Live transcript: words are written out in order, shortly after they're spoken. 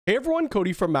Hey everyone,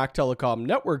 Cody from Mac Telecom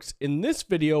Networks. In this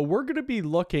video, we're going to be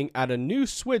looking at a new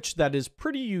switch that is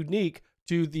pretty unique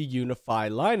to the UniFi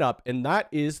lineup, and that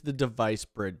is the Device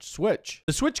Bridge Switch.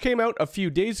 The switch came out a few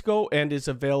days ago and is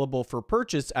available for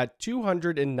purchase at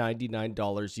 $299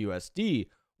 USD.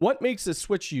 What makes this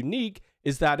switch unique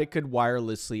is that it could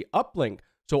wirelessly uplink.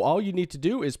 So all you need to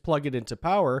do is plug it into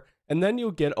power, and then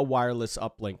you'll get a wireless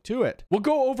uplink to it. We'll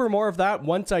go over more of that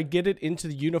once I get it into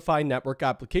the UniFi network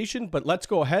application, but let's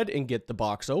go ahead and get the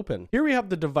box open. Here we have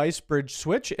the Device Bridge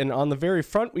Switch, and on the very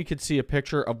front, we could see a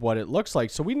picture of what it looks like.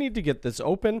 So we need to get this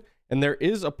open, and there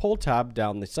is a pull tab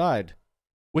down the side.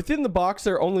 Within the box,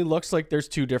 there only looks like there's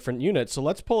two different units. So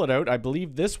let's pull it out. I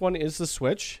believe this one is the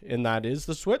switch, and that is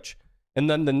the switch. And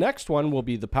then the next one will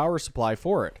be the power supply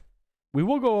for it. We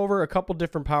will go over a couple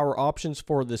different power options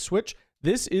for this switch.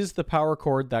 This is the power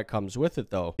cord that comes with it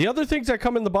though. The other things that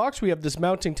come in the box, we have this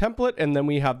mounting template, and then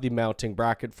we have the mounting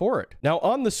bracket for it. Now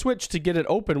on the switch, to get it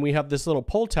open, we have this little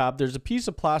pull tab. There's a piece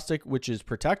of plastic which is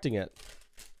protecting it.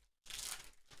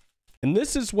 And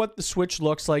this is what the switch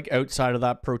looks like outside of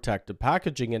that protective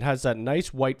packaging. It has that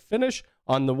nice white finish.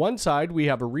 On the one side, we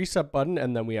have a reset button,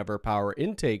 and then we have our power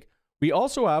intake. We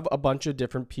also have a bunch of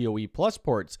different PoE plus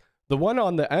ports. The one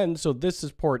on the end, so this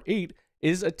is port 8,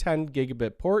 is a 10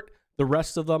 gigabit port. The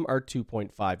rest of them are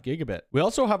 2.5 gigabit. We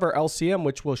also have our LCM,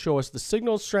 which will show us the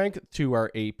signal strength to our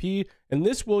AP, and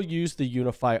this will use the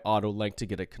UniFi Auto Link to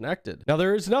get it connected. Now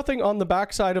there is nothing on the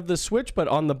back side of the switch, but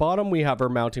on the bottom we have our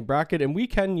mounting bracket, and we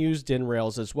can use DIN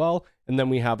rails as well, and then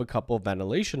we have a couple of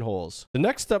ventilation holes. The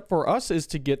next step for us is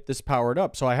to get this powered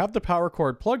up. So I have the power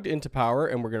cord plugged into power,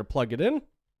 and we're going to plug it in.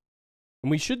 And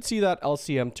we should see that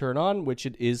LCM turn on, which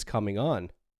it is coming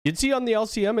on. You can see on the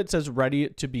LCM, it says ready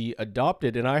to be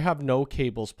adopted, and I have no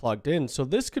cables plugged in. So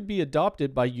this could be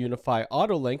adopted by UniFi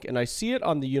Auto Link, and I see it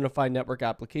on the UniFi network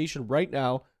application right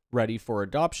now, ready for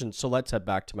adoption. So let's head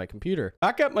back to my computer.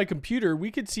 Back at my computer,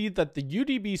 we could see that the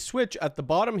UDB switch at the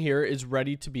bottom here is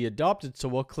ready to be adopted. So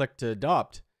we'll click to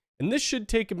adopt. And this should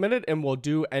take a minute, and we'll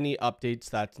do any updates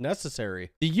that's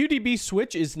necessary. The UDB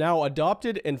switch is now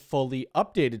adopted and fully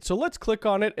updated. So let's click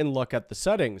on it and look at the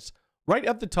settings. Right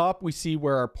at the top, we see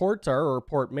where our ports are, or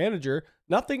port manager.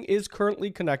 Nothing is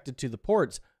currently connected to the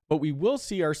ports, but we will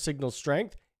see our signal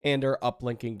strength and our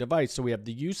uplinking device. So we have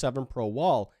the U7 Pro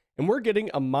wall, and we're getting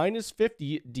a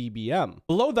 -50 dBm.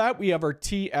 Below that, we have our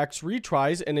TX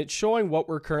retries, and it's showing what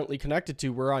we're currently connected to.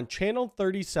 We're on channel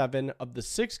 37 of the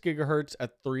 6 gigahertz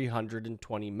at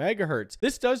 320 megahertz.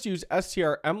 This does use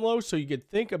STR-MLO, so you could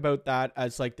think about that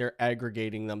as like they're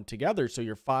aggregating them together. So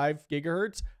your 5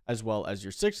 gigahertz as well as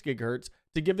your 6 gigahertz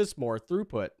to give us more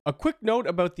throughput. A quick note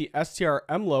about the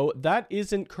STR-MLO, that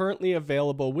isn't currently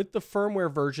available with the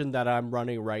firmware version that I'm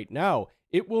running right now.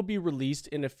 It will be released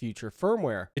in a future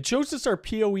firmware. It shows us our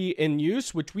PoE in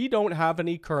use, which we don't have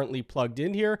any currently plugged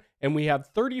in here, and we have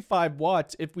 35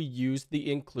 watts if we use the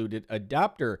included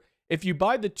adapter. If you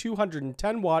buy the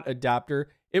 210 watt adapter,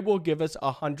 it will give us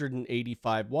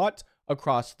 185 watts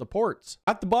across the ports.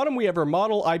 At the bottom, we have our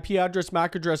model, IP address,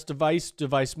 MAC address,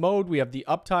 device mode. We have the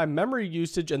uptime, memory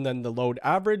usage, and then the load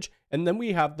average, and then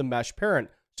we have the mesh parent.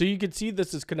 So you can see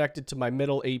this is connected to my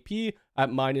middle AP at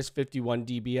 -51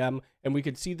 dBm, and we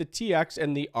can see the TX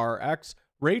and the RX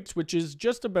rates, which is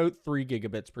just about 3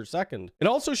 gigabits per second. It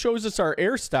also shows us our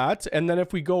air stats, and then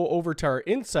if we go over to our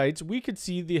insights, we could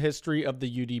see the history of the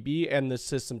UDB and the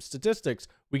system statistics.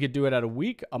 We could do it at a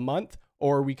week, a month,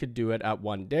 or we could do it at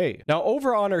 1 day. Now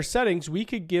over on our settings, we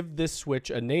could give this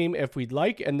switch a name if we'd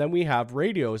like, and then we have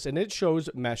radios, and it shows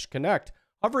Mesh Connect.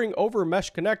 Hovering over Mesh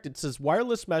Connect, it says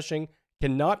wireless meshing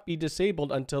cannot be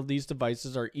disabled until these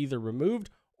devices are either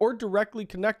removed or directly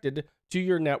connected to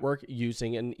your network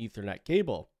using an Ethernet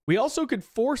cable. We also could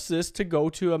force this to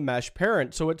go to a mesh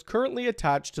parent, so it's currently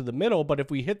attached to the middle, but if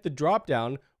we hit the drop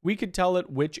down, we could tell it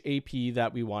which AP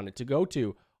that we want it to go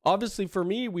to. Obviously for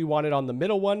me, we want it on the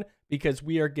middle one because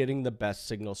we are getting the best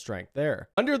signal strength there.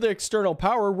 Under the external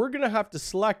power, we're going to have to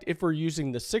select if we're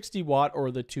using the 60 watt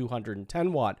or the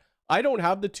 210 watt. I don't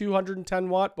have the 210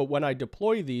 watt, but when I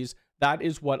deploy these, that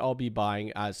is what I'll be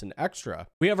buying as an extra.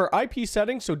 We have our IP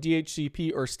settings, so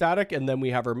DHCP or static, and then we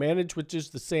have our manage, which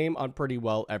is the same on pretty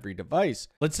well every device.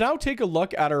 Let's now take a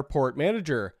look at our port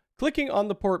manager. Clicking on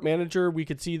the port manager, we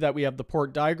could see that we have the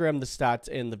port diagram, the stats,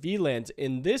 and the VLANs.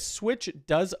 And this switch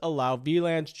does allow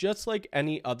VLANs just like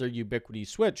any other Ubiquiti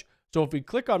switch. So if we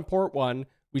click on port 1,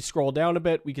 we scroll down a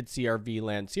bit, we could see our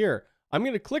VLANs here. I'm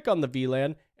going to click on the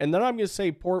VLAN, and then I'm going to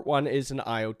say port 1 is an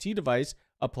IoT device,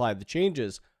 apply the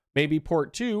changes. Maybe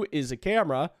port 2 is a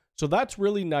camera, so that's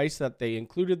really nice that they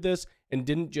included this. and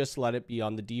didn't just let it be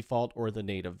on the default or the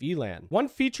native VLAN. One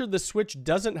feature the switch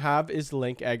doesn't have is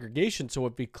link aggregation. So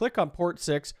if we click on port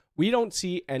 6, we don't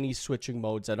see any switching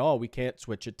modes at all. We can't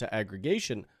switch it to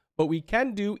aggregation, but we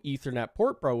can do Ethernet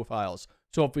port profiles.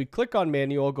 So if we click on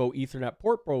manual, go Ethernet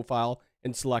port profile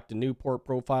and select a new port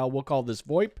profile, we'll call this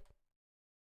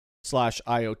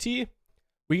VoIP/IoT.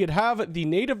 We could have the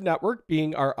native network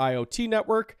being our IoT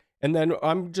network. And then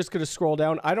I'm just going to scroll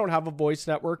down. I don't have a voice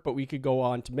network, but we could go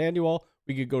on to manual.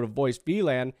 We could go to voice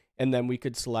VLAN, and then we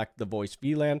could select the voice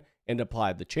VLAN and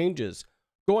apply the changes.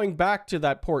 Going back to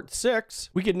that port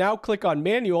 6, we can now click on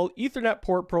manual, Ethernet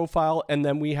port profile, and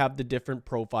then we have the different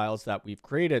profiles that we've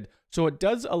created. So it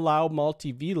does allow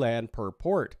multi-VLAN per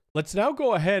port. Let's now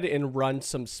go ahead and run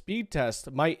some speed tests.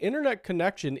 My internet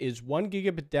connection is 1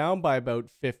 gigabit down by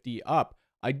about 50 up.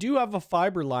 I do have a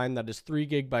fiber line that is 3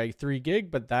 gig by 3 gig,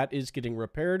 but that is getting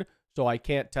repaired, so I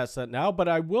can't test that now, but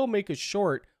I will make a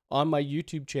short on my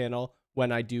YouTube channel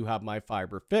when I do have my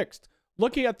fiber fixed.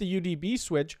 Looking at the UDB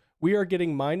switch, we are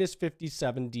getting minus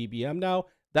 57 dBm now.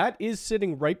 That is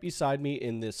sitting right beside me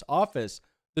in this office.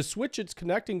 The switch it's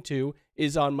connecting to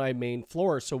is on my main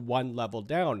floor, so 1 level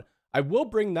down. I will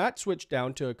bring that switch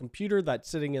down to a computer that's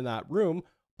sitting in that room,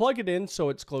 plug it in so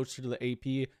it's closer to the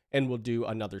AP, and we'll do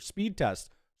another speed test.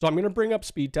 So I'm going to bring up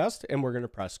speed test and we're going to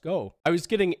press go. I was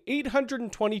getting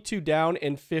 822 down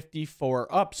and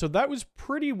 54 up. So that was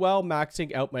pretty well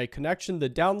maxing out my connection. The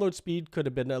download speed could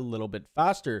have been a little bit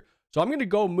faster. So I'm going to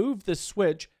go move the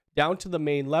switch down to the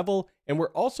main level. And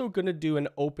we're also going to do an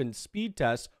open speed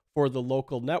test for the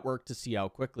local network to see how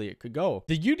quickly it could go.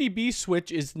 The UDB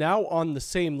switch is now on the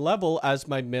same level as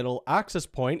my middle access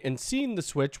point, and seeing the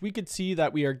switch, we could see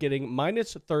that we are getting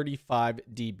minus 35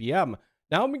 dBm.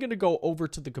 Now I'm going to go over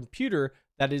to the computer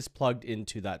that is plugged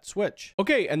into that switch.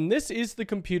 Okay, and this is the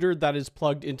computer that is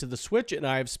plugged into the switch, and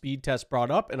I have speed test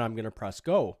brought up, and I'm going to press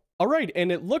go. All right,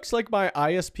 and it looks like my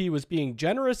ISP was being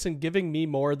generous and giving me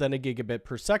more than a gigabit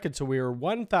per second. So we were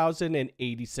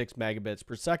 1086 megabits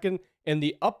per second, and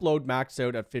the upload maxed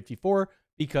out at 54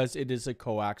 because it is a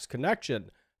coax connection.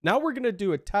 Now we're going to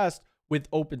do a test with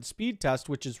OpenSpeed test,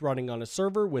 which is running on a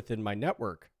server within my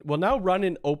network. We'll now run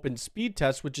an OpenSpeed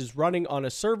test, which is running on a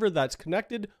server that's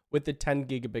connected with a 10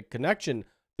 gigabit connection.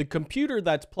 The computer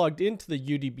that's plugged into the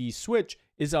UDB switch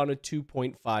is on a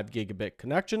 2.5 gigabit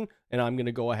connection, and I'm going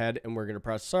to go ahead and we're going to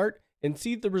press start and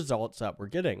see the results that we're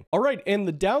getting. All right, and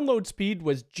the download speed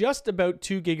was just about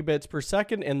 2 gigabits per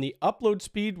second, and the upload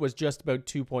speed was just about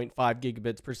 2.5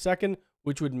 gigabits per second,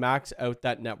 which would max out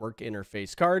that network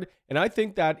interface card, and I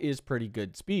think that is pretty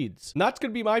good speeds. And that's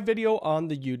going to be my video on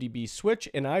the UDB switch,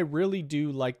 and I really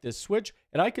do like this switch,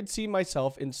 and I could see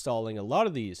myself installing a lot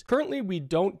of these. Currently, we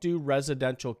don't do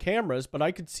residential cameras, but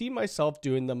I could see myself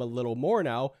doing them a little more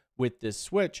now with this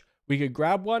switch. We could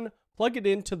grab one, plug it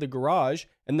into the garage,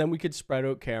 and then we could spread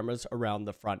out cameras around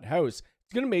the front house.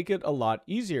 It's going to make it a lot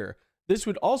easier. This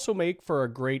would also make for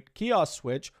a great kiosk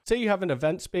switch. Say you have an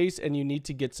event space and you need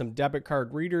to get some debit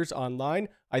card readers online.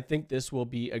 I think this will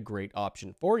be a great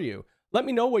option for you. Let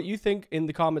me know what you think in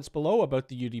the comments below about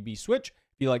the UDB switch.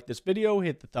 If you like this video,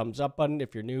 hit the thumbs up button.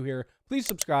 If you're new here, please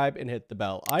subscribe and hit the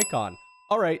bell icon.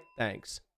 All right, thanks.